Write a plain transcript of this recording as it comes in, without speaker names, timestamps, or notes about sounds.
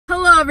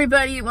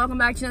everybody, welcome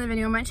back to another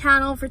video on my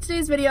channel. For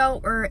today's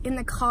video, we're in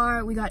the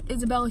car. We got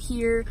Isabel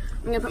here.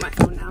 I'm gonna put my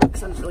phone down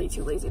because I'm really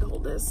too lazy to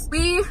hold this.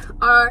 We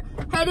are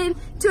heading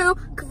to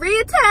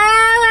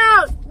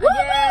Koreatown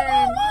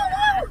again.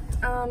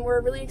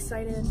 We're really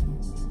excited.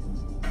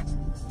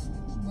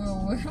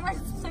 Whoa, what am I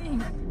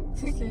playing?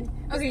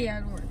 Okay, yeah,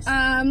 it works.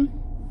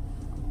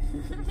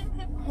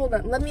 Hold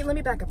on, let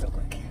me back up real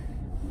quick.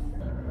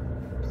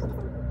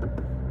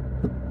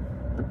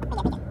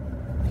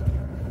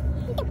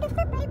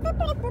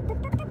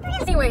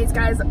 Anyways,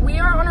 guys, we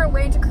are on our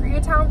way to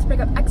Koreatown to pick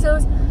up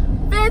EXO's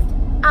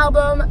 5th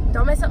album,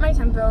 Don't Mess Up My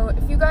Tempo.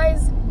 If you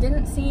guys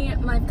didn't see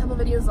my couple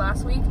videos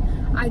last week,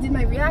 I did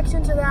my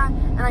reaction to that,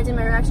 and I did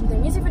my reaction to the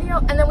music video,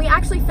 and then we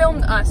actually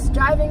filmed us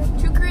driving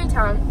to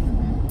Koreatown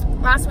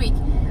last week.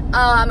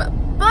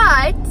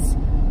 But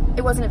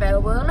it wasn't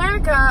available in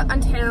America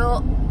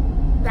until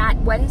that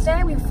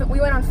Wednesday. We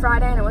went on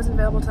Friday and it wasn't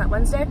available till that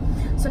Wednesday.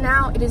 So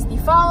now it is the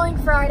following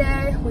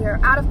Friday. We are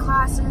out of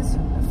classes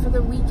for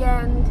the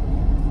weekend.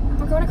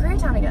 We're going to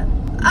Koreatown again.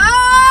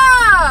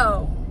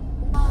 Oh!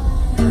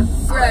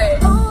 Great.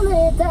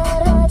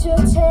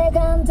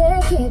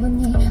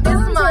 This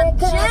is my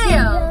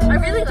jam. I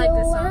really like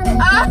this song.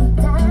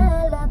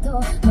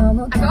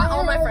 I got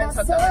all my friends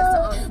hooked on this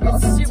song.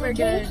 It's super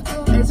good.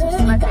 It's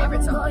just my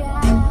favorite song.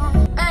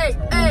 Hey,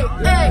 hey,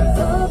 hey!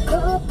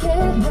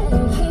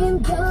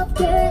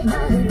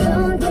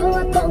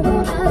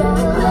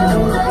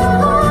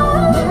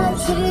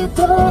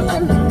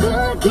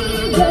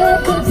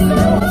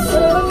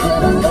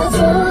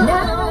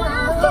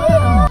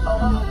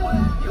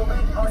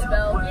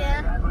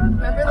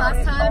 Remember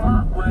last time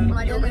when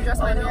I didn't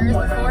adjust my mirrors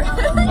before?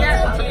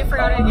 Yeah, you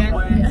forgot it again.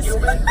 Yes.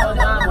 Perfect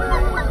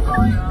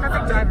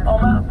driver.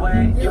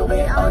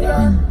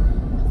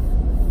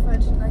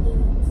 Fudge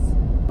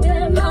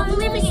nuggets.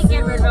 Hopefully we can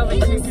get red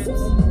velvet tickets.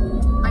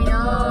 I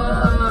know.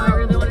 I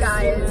really want to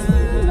guys.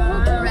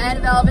 Red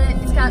Velvet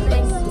is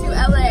coming to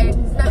LA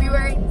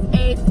February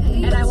 8th,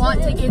 and I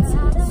want tickets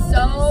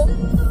so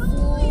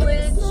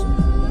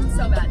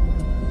bad.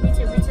 Me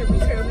too.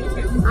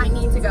 I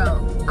need to go.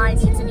 I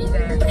need to be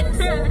there.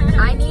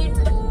 I need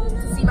to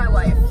see my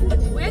wife.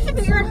 We have to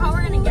figure out how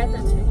we're gonna get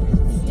them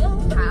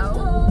tickets.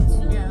 How?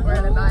 Yeah. We're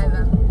gonna buy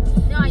them.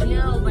 No, I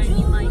know, but I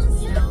mean, like,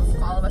 you know,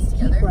 All of us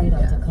together. Right up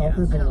to Yeah.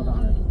 Culver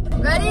Boulevard.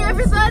 Ready,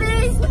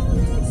 everybody?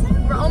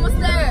 We're almost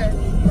there.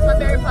 It's my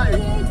favorite part.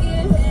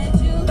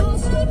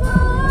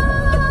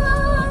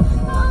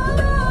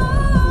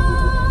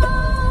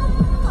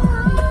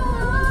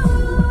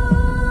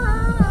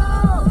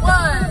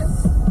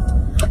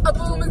 A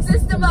booming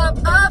system up.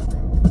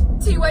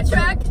 TY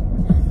track.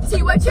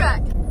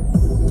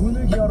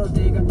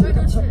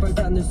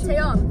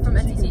 Taeyong from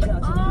NCT.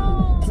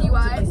 oh,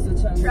 TY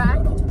track.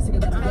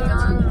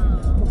 Taeyong.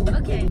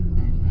 okay.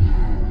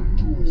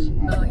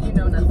 Oh, you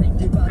know nothing.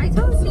 I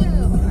told you.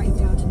 I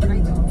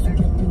don't.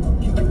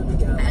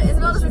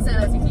 Isabel doesn't say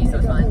NCT, so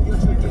it's fine.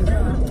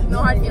 No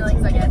hard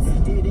feelings, I guess.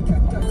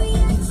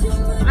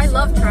 I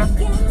love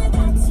traffic.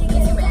 Me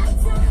too, man.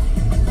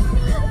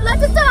 Let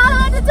the die.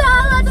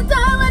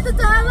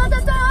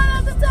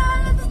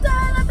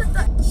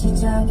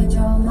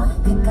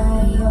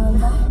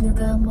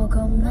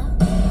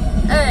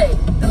 Hey!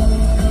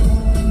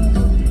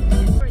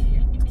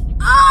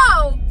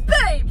 Oh,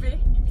 baby!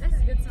 This is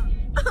a good song.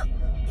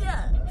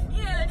 Yeah,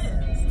 it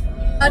is.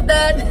 And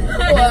then,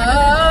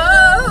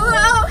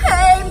 whoa,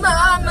 hey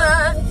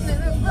mama,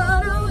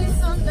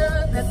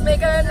 let's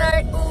make a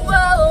night,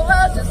 whoa,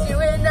 just you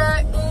and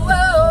I,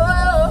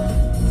 whoa,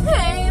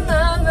 hey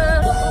mama.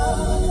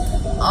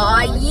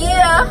 Oh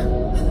yeah!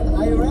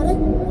 Are you ready?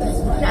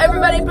 Now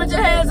everybody put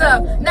your hands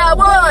up. Now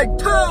 1,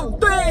 2,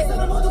 3.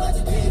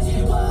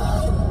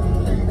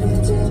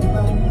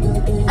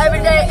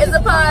 Every day is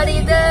a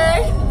party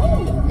day.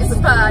 It's a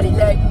party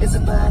day. It's a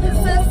party day.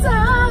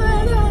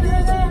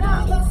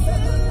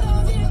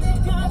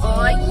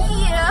 Oh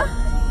yeah.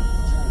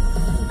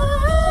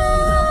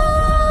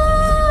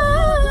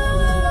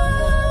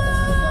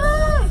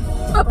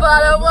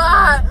 But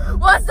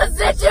what's the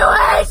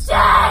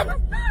situation?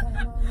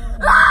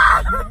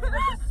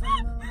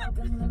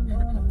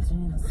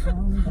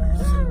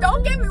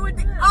 Don't get me with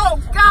the, oh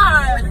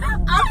God,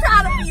 I'm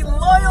trying to be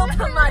loyal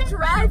to my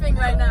driving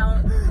right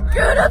now.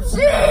 Good up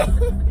shit.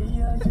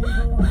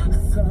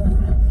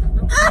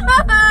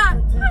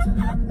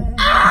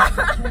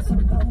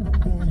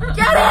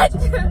 Get it?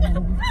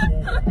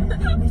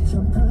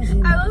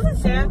 I love the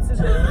dances.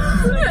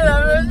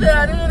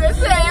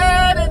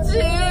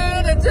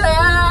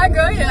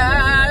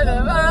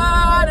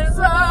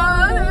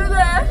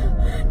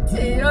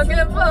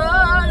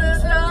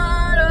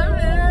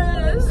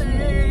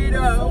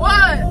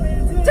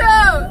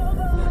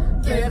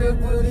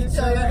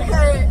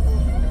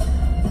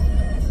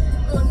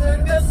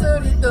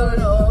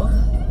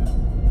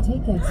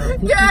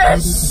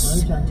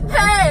 Yes!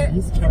 Hey!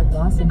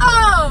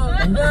 Oh!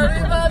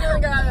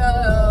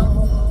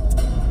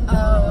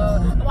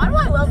 Why do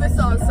I love this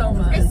song so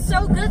much? It's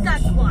so good,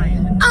 that's why.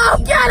 Oh,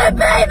 get it,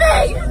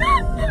 baby!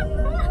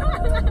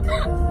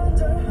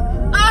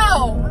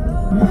 Oh!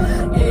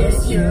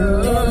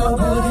 you.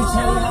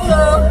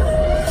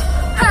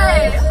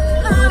 Hey,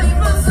 우리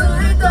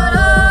목소리 따라.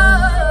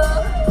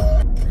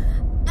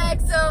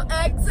 XO,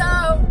 XO,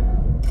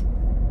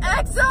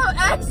 XO,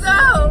 XO,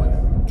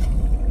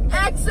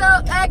 XO,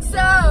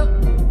 XO.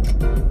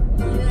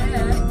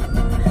 Yeah.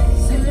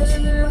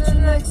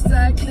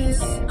 Like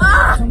this.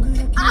 Ah,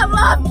 I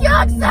love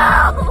XO.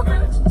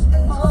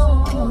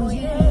 Oh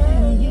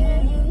yeah,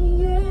 yeah,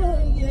 yeah,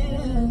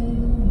 yeah.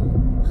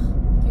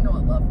 You know I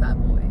love that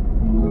boy.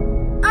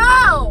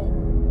 Oh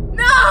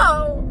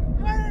no!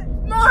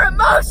 More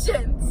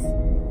emotions.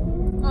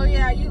 Oh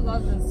yeah, you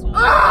love this song.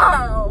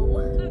 Oh.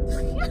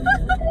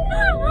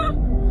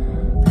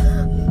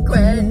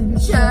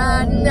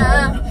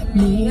 괜찮아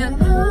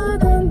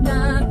미안하단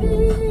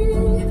나를.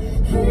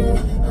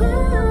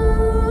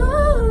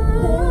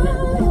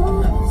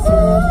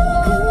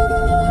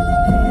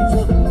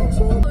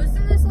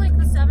 Isn't this like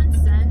the 7th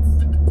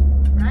Sense?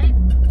 Right?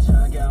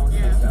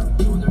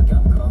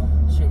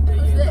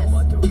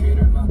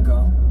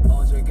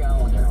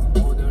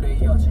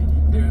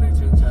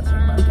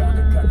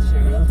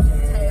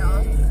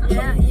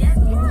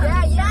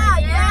 Yeah,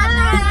 yeah.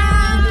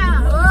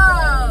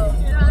 Whoa.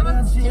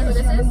 You know who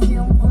this is?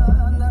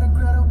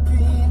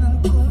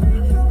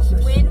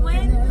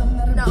 Win-win?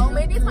 No,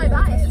 maybe it's my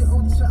bias.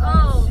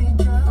 Oh,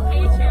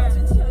 Patreon.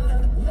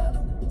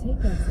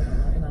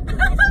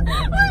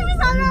 Wait, was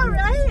that not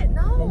right?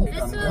 No.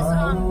 This was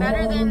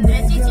better than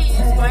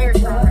NCTU's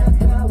Firetruck.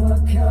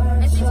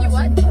 NCT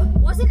what?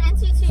 Wasn't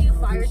NCTU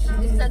Firetruck?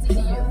 This is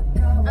NCTU.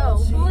 Oh,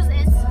 who was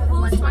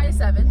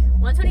 127.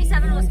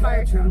 127 was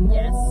Firetruck.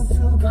 Yes. Oh,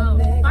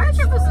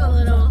 Firetruck was a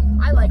little.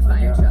 I like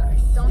Fire Truck.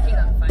 Don't hate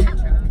on Fire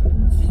Truck.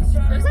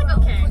 It was like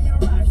okay,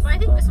 but I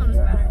think this one was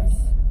better.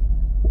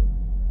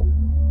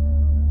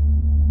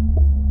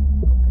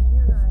 Open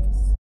your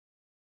eyes.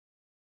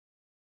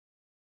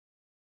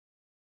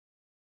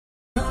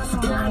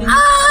 Oh!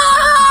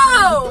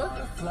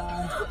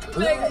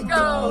 Let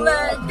go,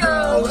 let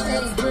go.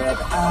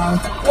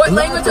 What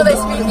language are they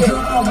speaking?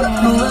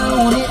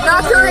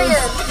 Not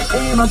Korean.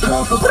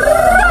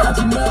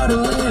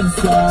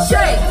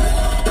 Shake.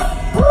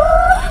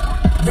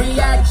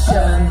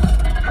 Reaction.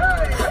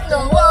 No,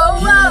 whoa,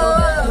 whoa,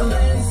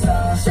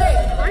 whoa.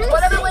 Shake.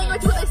 Whatever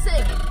language will they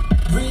sing?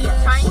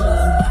 Chinese,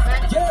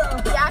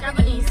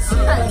 Japanese.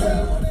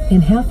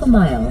 In half a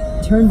mile,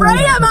 turn right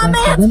Right at my onto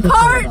man's Olympic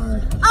part.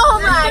 Boulevard. Oh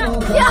my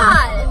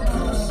god.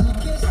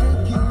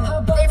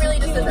 They really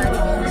just did that to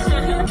me.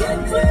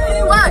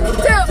 1,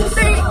 2,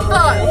 3,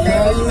 4.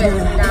 Baby,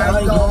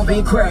 now gon'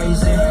 be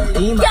crazy.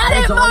 Get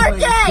it,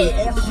 Marky!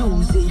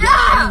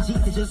 Yeah!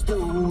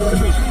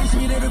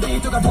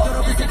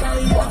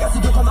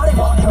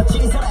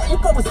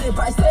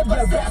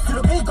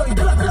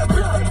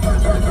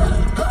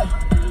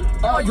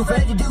 Are you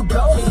ready to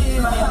go?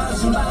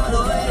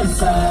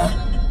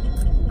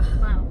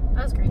 Wow,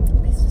 that was great.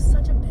 It's just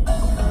such a big.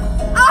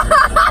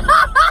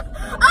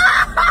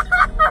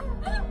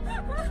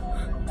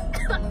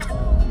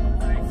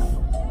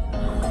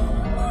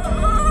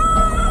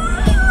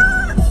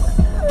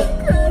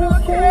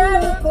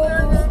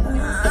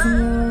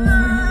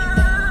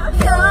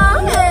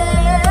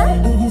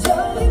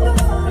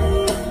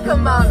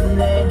 Come on,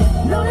 babe.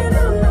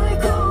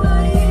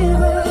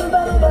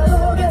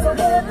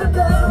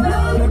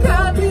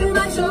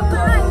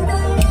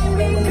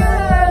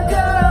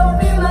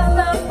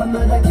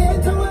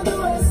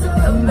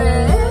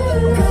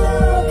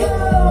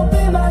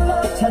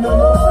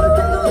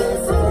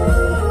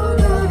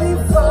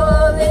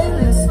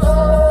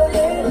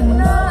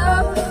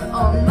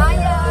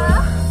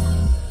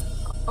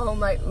 All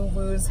my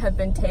ubus have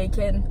been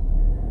taken.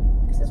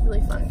 This is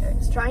really fun,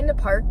 guys. Trying to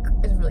park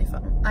is really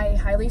fun. I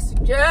highly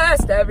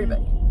suggest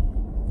everybody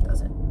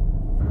does it.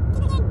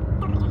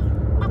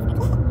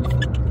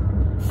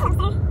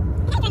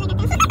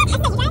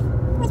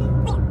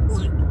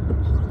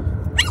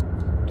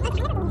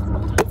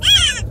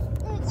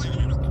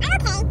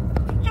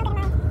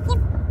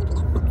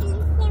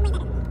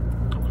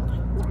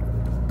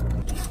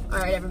 All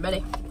right,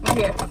 everybody, we're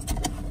here.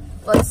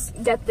 Let's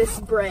get this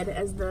bread,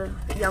 as the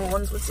young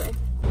ones would say.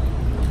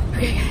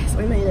 Okay, guys,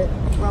 we made it.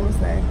 We're almost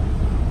there.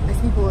 There's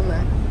people in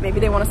there. Maybe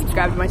they want to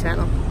subscribe to my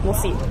channel. We'll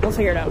see. We'll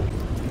figure it out.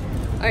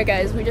 All right,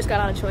 guys, we just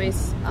got on a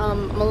choice.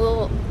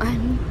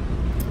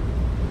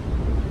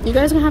 You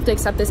guys are gonna have to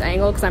accept this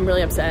angle because I'm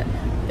really upset.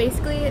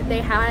 Basically, they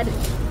had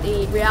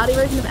the reality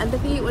version of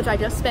Empathy, which I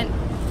just spent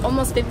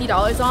almost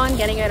 $50 on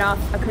getting it off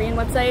a Korean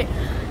website.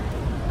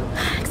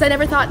 Because I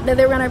never thought that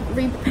they were gonna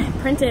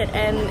reprint it,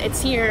 and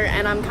it's here,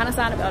 and I'm kind of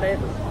sad about it.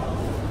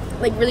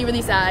 Like, really,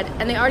 really sad.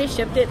 And they already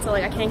shipped it, so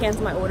like I can't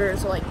cancel my order,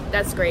 so like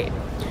that's great.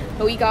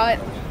 But we got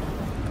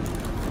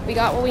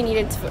what we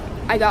needed.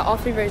 I got all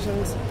 3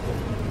 versions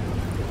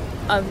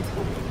of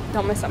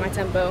Don't Mess Up My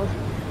Tempo,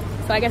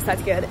 so I guess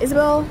that's good.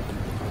 Isabel,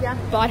 yeah,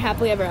 bought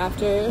Happily Ever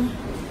After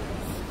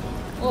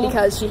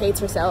because she hates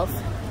herself.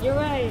 You're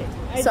right.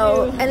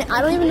 And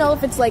I don't even know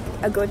if it's like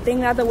a good thing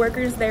that the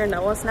workers there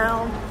know us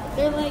now.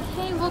 They're like,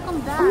 hey,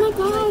 welcome back. Oh my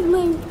god,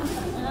 like,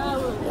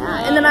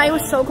 yeah. And then I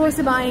was so close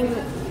to buying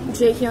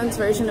Jaehyun's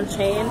version of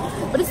Chain,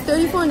 but it's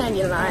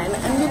 $34.99,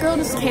 and your girl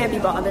just can't be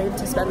bothered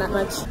to spend that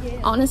much.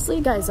 Honestly,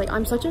 guys, like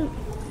I'm so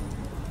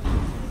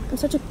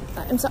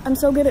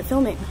good at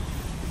filming.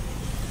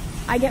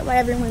 I get why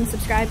everyone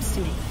subscribes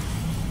to me.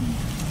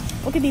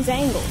 Look at these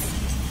angles.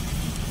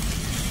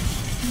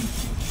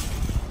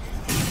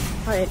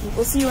 All right,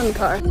 we'll see you in the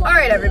car. All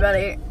right,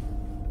 everybody.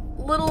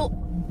 Little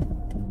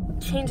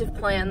change of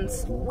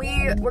plans.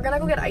 We're gonna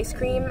go get ice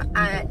cream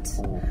at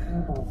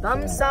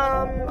Dmumt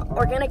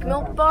Organic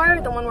Milk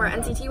Bar, the one where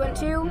NCT went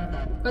to.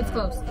 But it's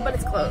closed. But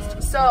it's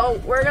closed. So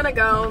we're gonna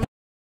go.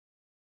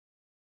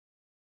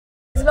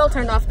 Isabel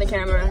turned off the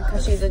camera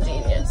because she's a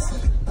genius.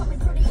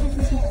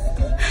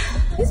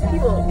 These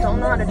people don't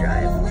know how to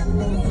drive.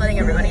 Letting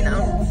everybody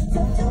know.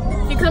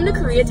 If you come to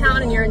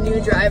Koreatown and you're a new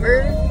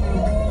driver,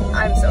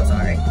 I'm so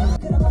sorry.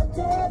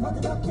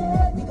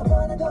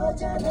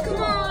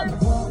 Come on!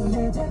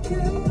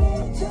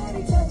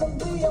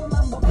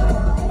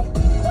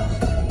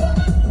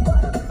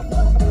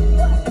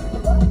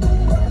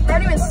 I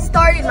haven't even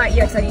started my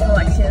EXID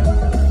collection.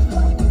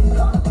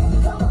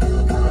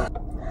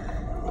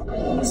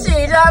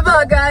 She's a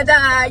bugger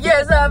die,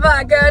 yes a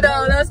bugger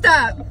don't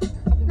stop.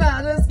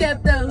 Gotta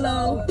skip the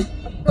low.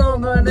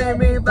 Over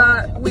me,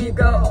 but we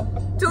go.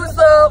 Too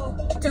slow,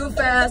 too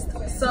fast,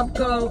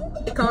 subco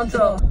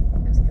control.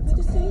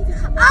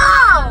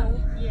 Ow!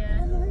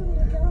 Yeah.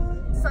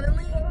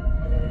 Suddenly,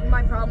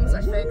 my problems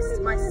are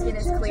fixed, my skin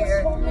is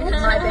clear,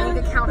 my bank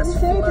account is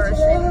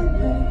flourishing,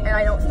 and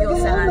I don't feel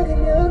sad.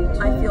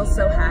 I feel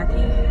so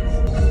happy.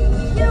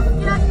 You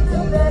got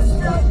the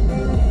best of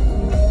me.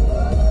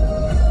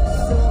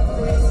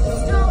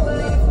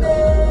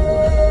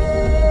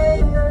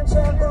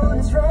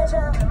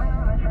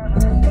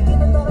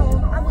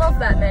 I love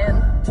that, man.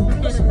 2,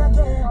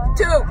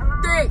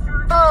 3,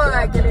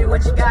 4. Give me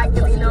what you got.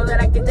 Give me know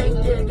that I can take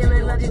it. Give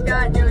me what you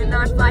got. Give me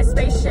not fly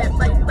spaceship.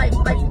 Like in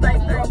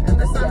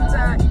the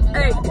sunshine.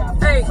 Hey,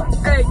 hey,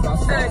 hey,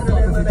 hey.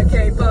 The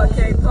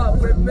K-pop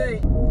with me.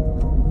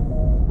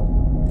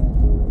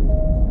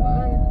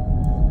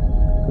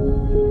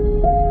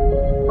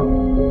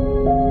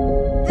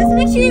 This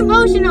makes you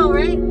emotional,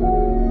 right?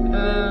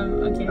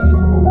 Okay.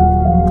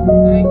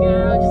 Alright,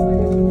 good. I'll just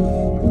look at it.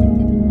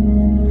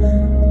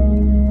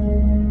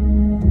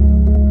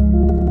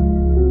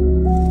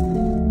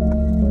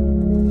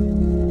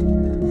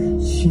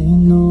 She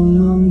no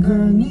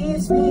longer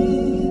needs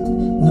me.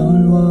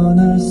 널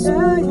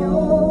원할세요.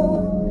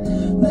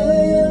 내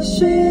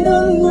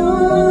현실은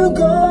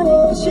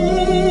무거워지고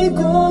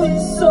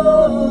있어.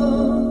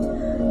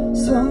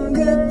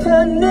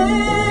 성급한 내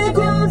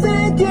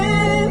고백에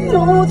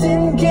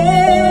모든 게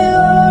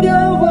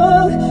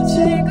어려워질까봐.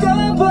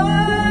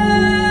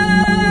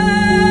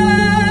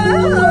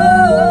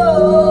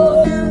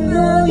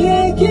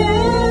 너에게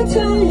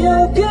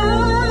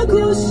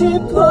달려가고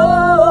싶어.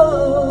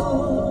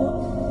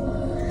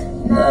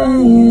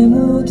 나의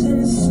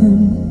모든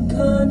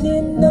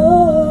순간이 널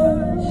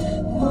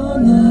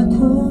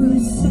원하고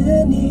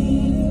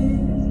있으니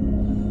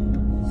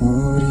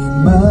우리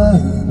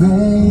마음에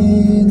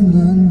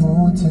있는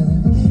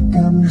모든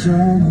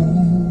감정은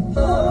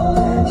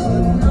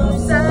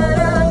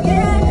사랑해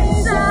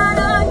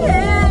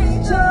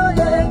사랑해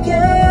전하게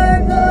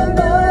넌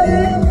나의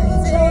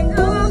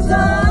친구다.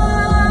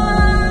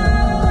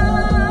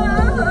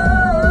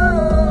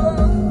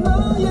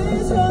 너의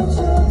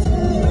상처들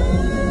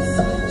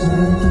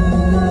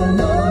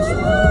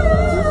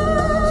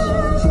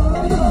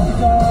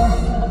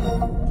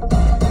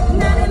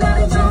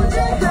나를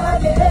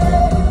존재하게 해.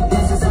 이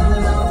세상을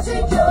오직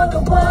you're the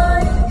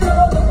one,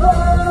 you're the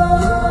one.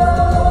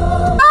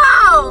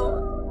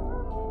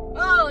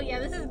 Oh, yeah,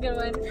 this is a good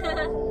one.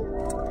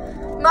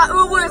 My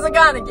Uber is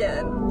gone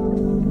again.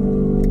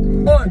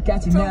 1,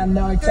 2, 3,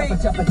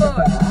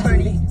 4.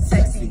 Pretty,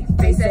 sexy,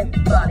 face and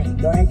body.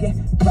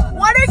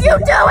 What are you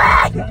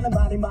doing?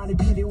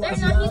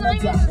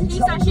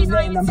 She's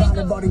not even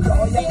single.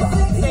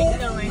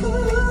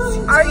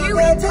 Are you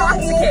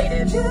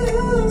intoxicated?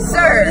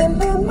 Sir?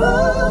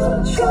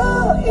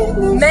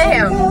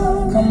 Ma'am?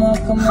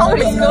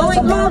 Homie?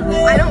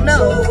 I don't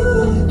know.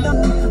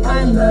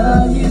 I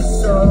love you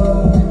so.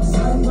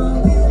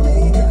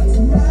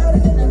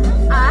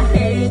 I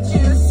hate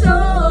you so.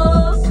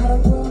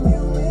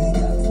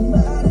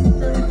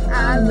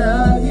 I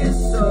love you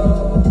so.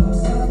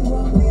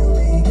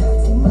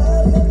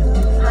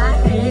 I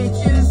hate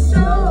you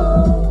so.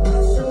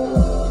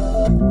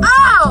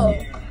 Oh!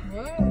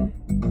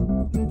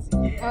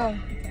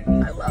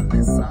 I love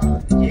this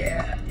song.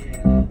 Yeah.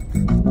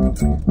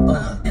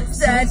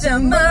 Such a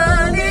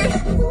money.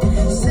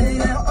 Say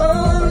that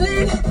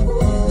only.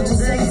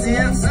 Sexy,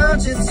 I'm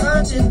such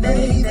a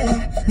baby.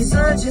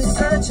 Such a.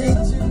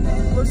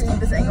 We'll just keep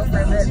this angle for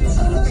a bit.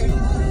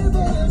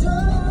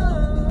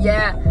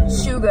 Yeah,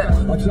 sugar.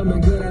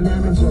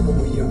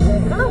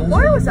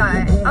 Where was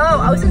I? Oh,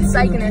 I was in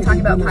Psych and they were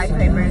talking about Pied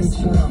Pipers.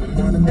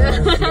 And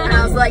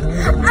I was like,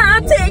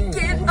 I'm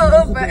taking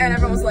over. And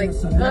everyone was like,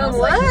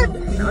 what?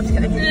 No, I'm just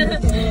kidding.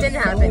 Didn't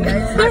happen,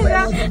 guys.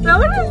 That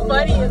would have been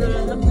funny.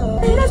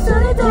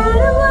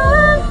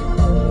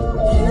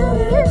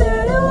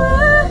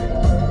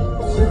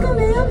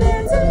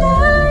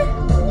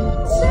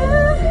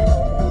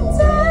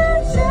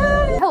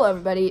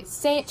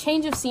 everybody.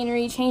 Change of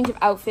scenery, change of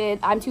outfit.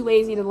 I'm too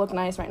lazy to look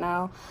nice right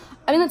now.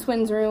 I'm in the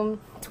twins' room.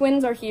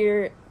 Twins are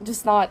here,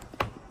 just not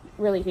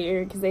really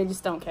here because they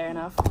just don't care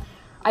enough.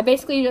 I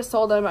basically just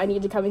told them I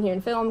need to come in here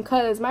and film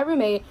because my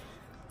roommate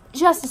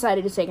just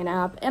decided to take a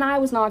nap and I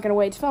was not going to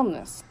wait to film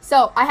this.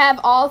 So I have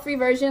all 3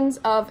 versions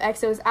of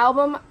EXO's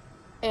album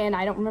and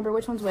I don't remember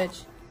which one's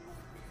which.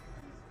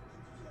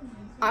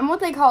 I'm what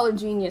they call a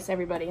genius,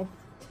 everybody.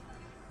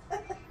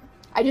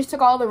 I just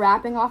took all the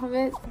wrapping off of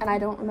it and I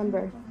don't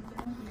remember.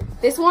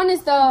 This one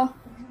is the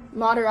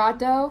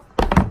Moderato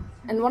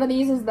and one of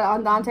these is the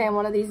Andante and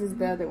one of these is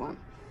the other one.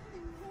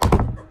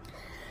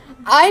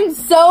 I'm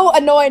so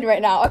annoyed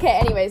right now. Okay,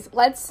 anyways,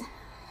 let's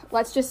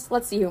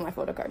see who my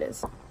photo card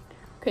is.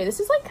 Okay, this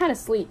is like kind of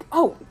sleek.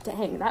 Oh,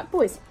 dang, that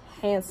boy's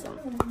handsome.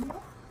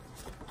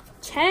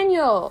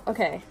 Chanyeol.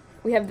 Okay,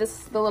 we have the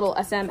little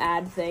SM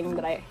ad thing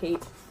that I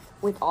hate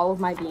with all of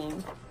my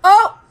being.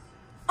 Oh,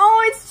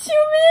 it's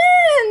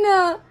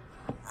Chumin.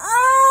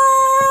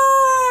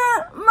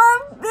 My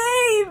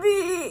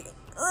baby.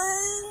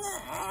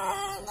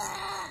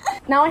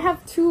 Now I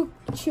have 2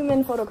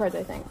 Chumin photo cards,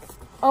 I think.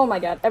 Oh my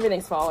god,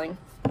 everything's falling.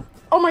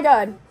 Oh my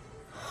god.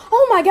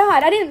 Oh my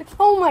god, I didn't.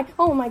 Oh my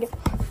god.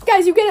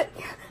 Guys, you get it.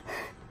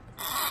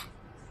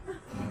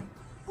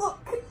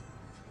 Look.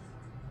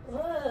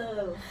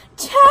 Whoa.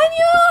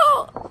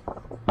 Chanyeol!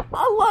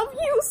 I love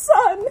you,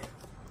 son.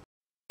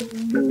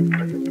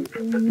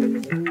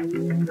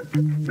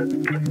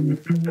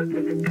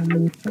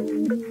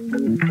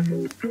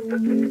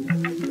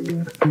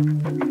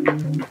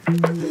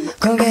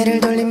 고개를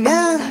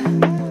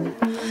돌리면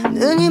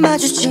눈이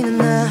마주치는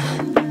나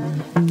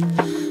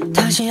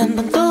다시 한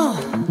번 또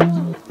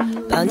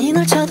빤히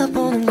널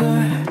쳐다보는 걸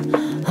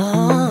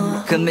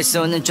그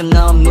미소는 좀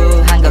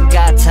너무한 것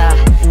같아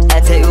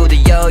애태우도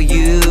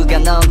여유가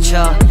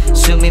넘쳐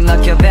숨이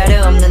막혀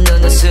배려 없는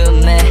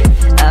눈웃음에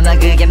아마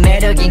그게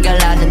매력인 걸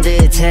아는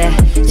듯해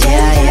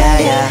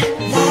yeah.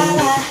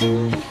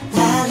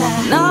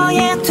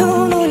 너의 두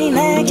눈이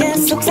내게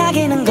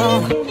속삭이는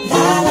건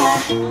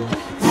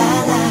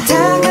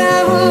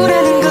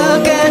다가오라는 것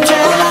같아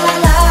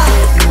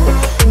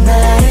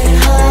나를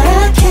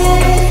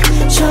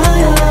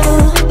허락해줘요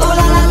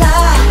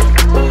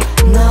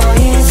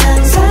너의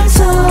상상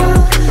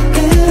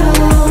속으로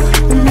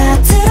나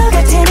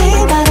들어갈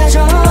테니 받아줘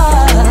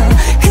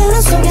그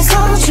눈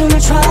속에서 춤을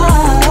춰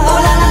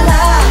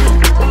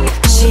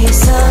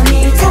시선이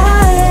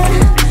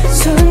닿은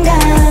순간.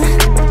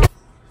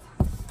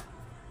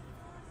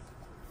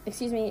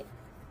 Excuse me.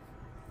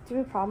 Do you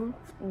have a problem?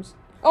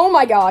 Oh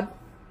my god.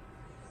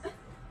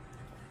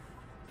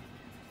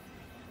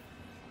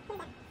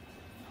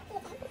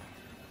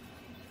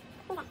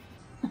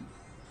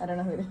 I don't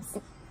know who it is.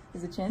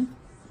 Is it Chin?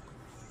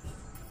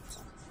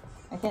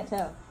 I can't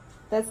tell.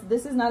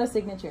 This is not a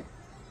signature.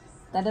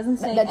 That doesn't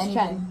say That's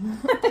anything.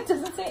 It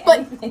doesn't say But-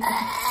 anything.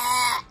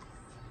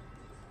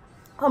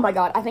 Oh my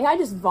god, I think I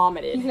just He's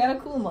vomited. got a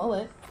cool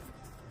mullet.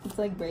 It's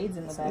like braids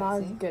in the It's back.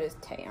 not as See? good as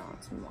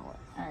Taeyong's mullet.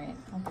 Alright,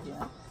 I'll put you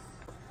up.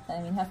 I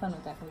mean, have fun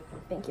with that.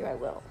 Thank you, I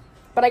will.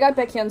 But I got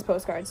Baekhyun's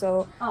postcard,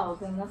 so Oh,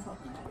 then that's all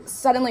right.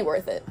 suddenly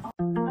worth it.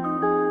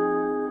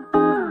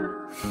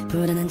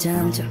 불안한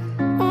잠정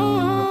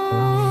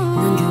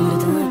난 그물에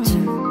닿았죠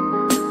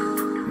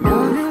넌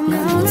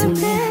원하던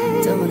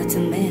또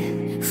원하던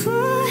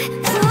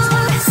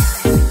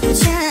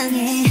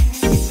향해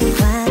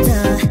와도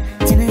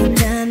잠은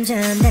점점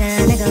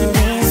달아나고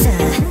있어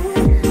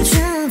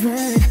좁은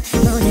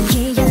모든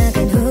기억은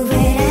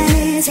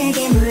후회라는 세계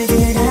물들어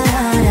네가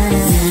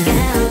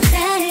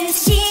없다는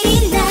사실이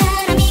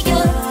나를 믿어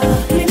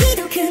날 믿어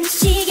그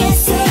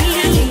미치겠어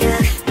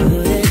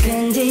불을 끈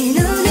뒤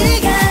눈을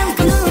감고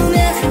누우면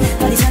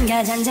어디선가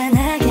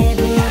잔잔하게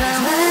불어와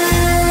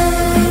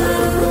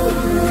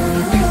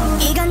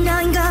이건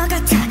너인 것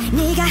같아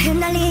네가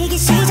흩날리기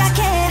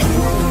시작해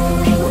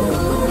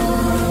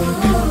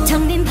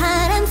텅 빈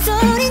바람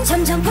소린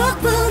점점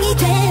폭풍이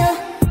되어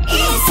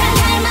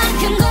이상할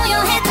만큼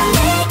고요했던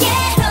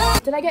내게로.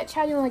 Did I get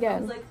Chanyeol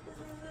again? Like,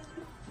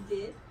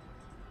 did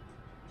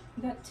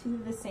you got 2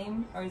 of the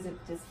same, or is it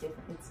just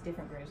different? It's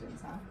different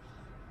versions, huh?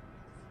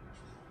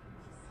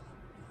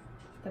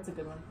 That's a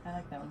good one. I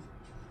like that one.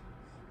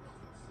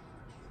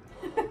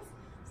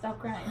 Stop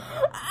crying.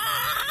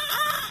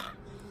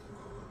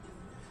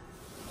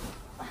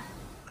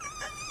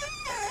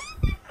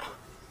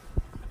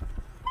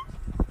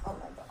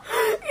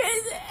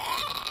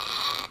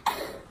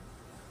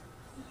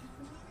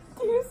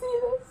 Do you see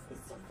this?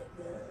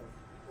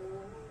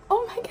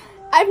 Oh my god.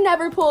 I've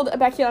never pulled a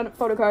Baekhyun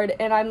photo card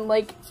and I'm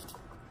like,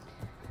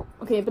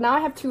 okay, but now I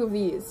have 2 of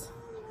these.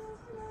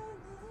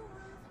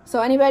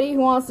 So anybody who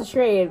wants to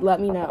trade, let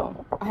me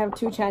know. I have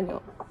 2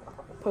 Chanyeol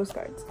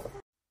postcards.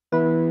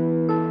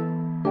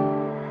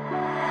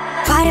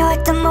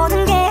 화려했던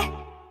모든 게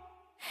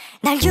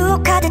날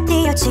유혹하듯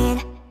뛰어진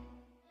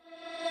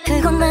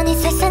그것만이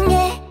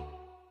세상에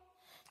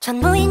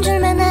전부인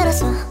줄만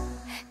알아서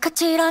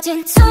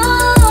거칠어진 톤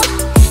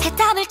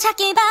해답을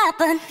찾기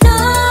바쁜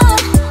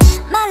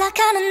눈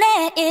말라가는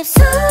내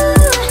입술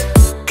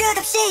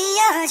끝없이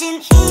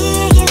이어진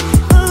이 길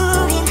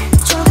우린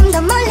조금 더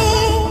멀리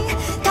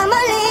더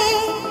멀리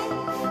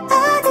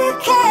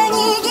어둑한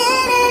이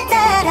길을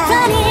따라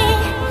Running,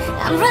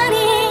 I'm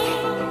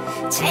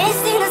running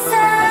Chasing the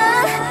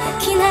sun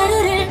긴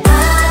하루를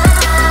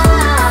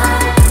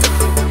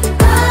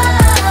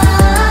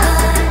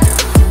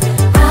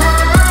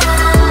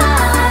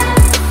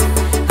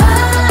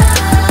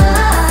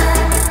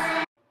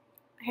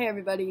Hey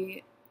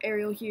everybody,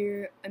 Ariel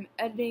here. I'm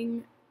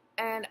editing,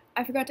 and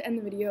I forgot to end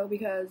the video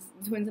because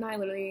the twins and I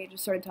literally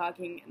just started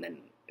talking, and then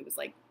it was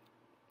like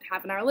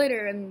half an hour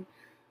later, and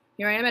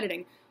here I am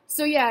editing.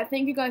 So yeah,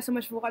 thank you guys so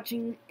much for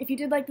watching. If you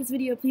did like this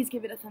video, please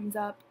give it a thumbs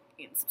up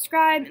and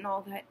subscribe and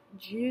all that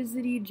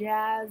jizzity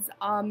jazz.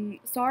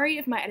 Sorry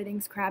if my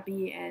editing's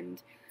crappy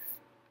and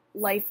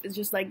life is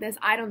just like this.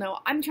 I don't know.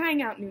 I'm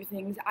trying out new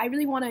things. I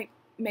really want to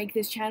make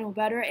this channel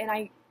better, and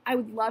I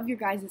would love your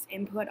guys'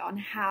 input on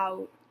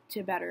how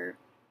to better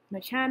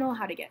my channel,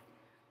 how to get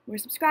more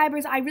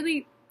subscribers. I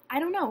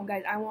don't know,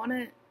 guys. I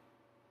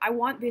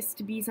want this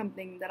to be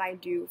something that I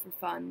do for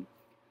fun,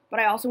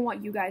 but I also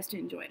want you guys to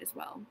enjoy it as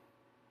well.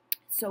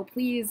 So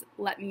please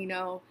let me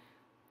know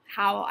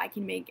how I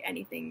can make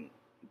anything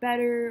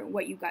better,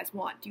 what you guys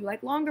want. Do you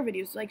like longer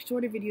videos? Do you like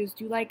shorter videos?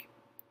 Do you like,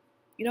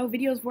 you know,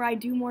 videos where I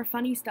do more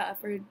funny stuff,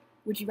 or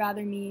would you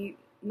rather me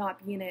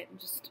not be in it and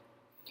just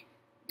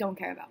don't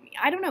care about me?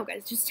 I don't know,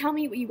 guys. Just tell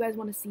me what you guys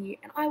want to see,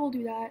 and I will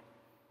do that.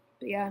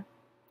 But yeah,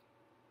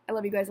 I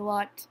love you guys a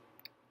lot,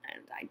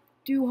 and I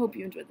do hope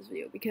you enjoyed this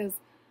video because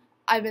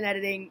I've been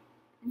editing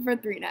for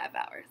 3.5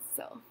 hours,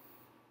 so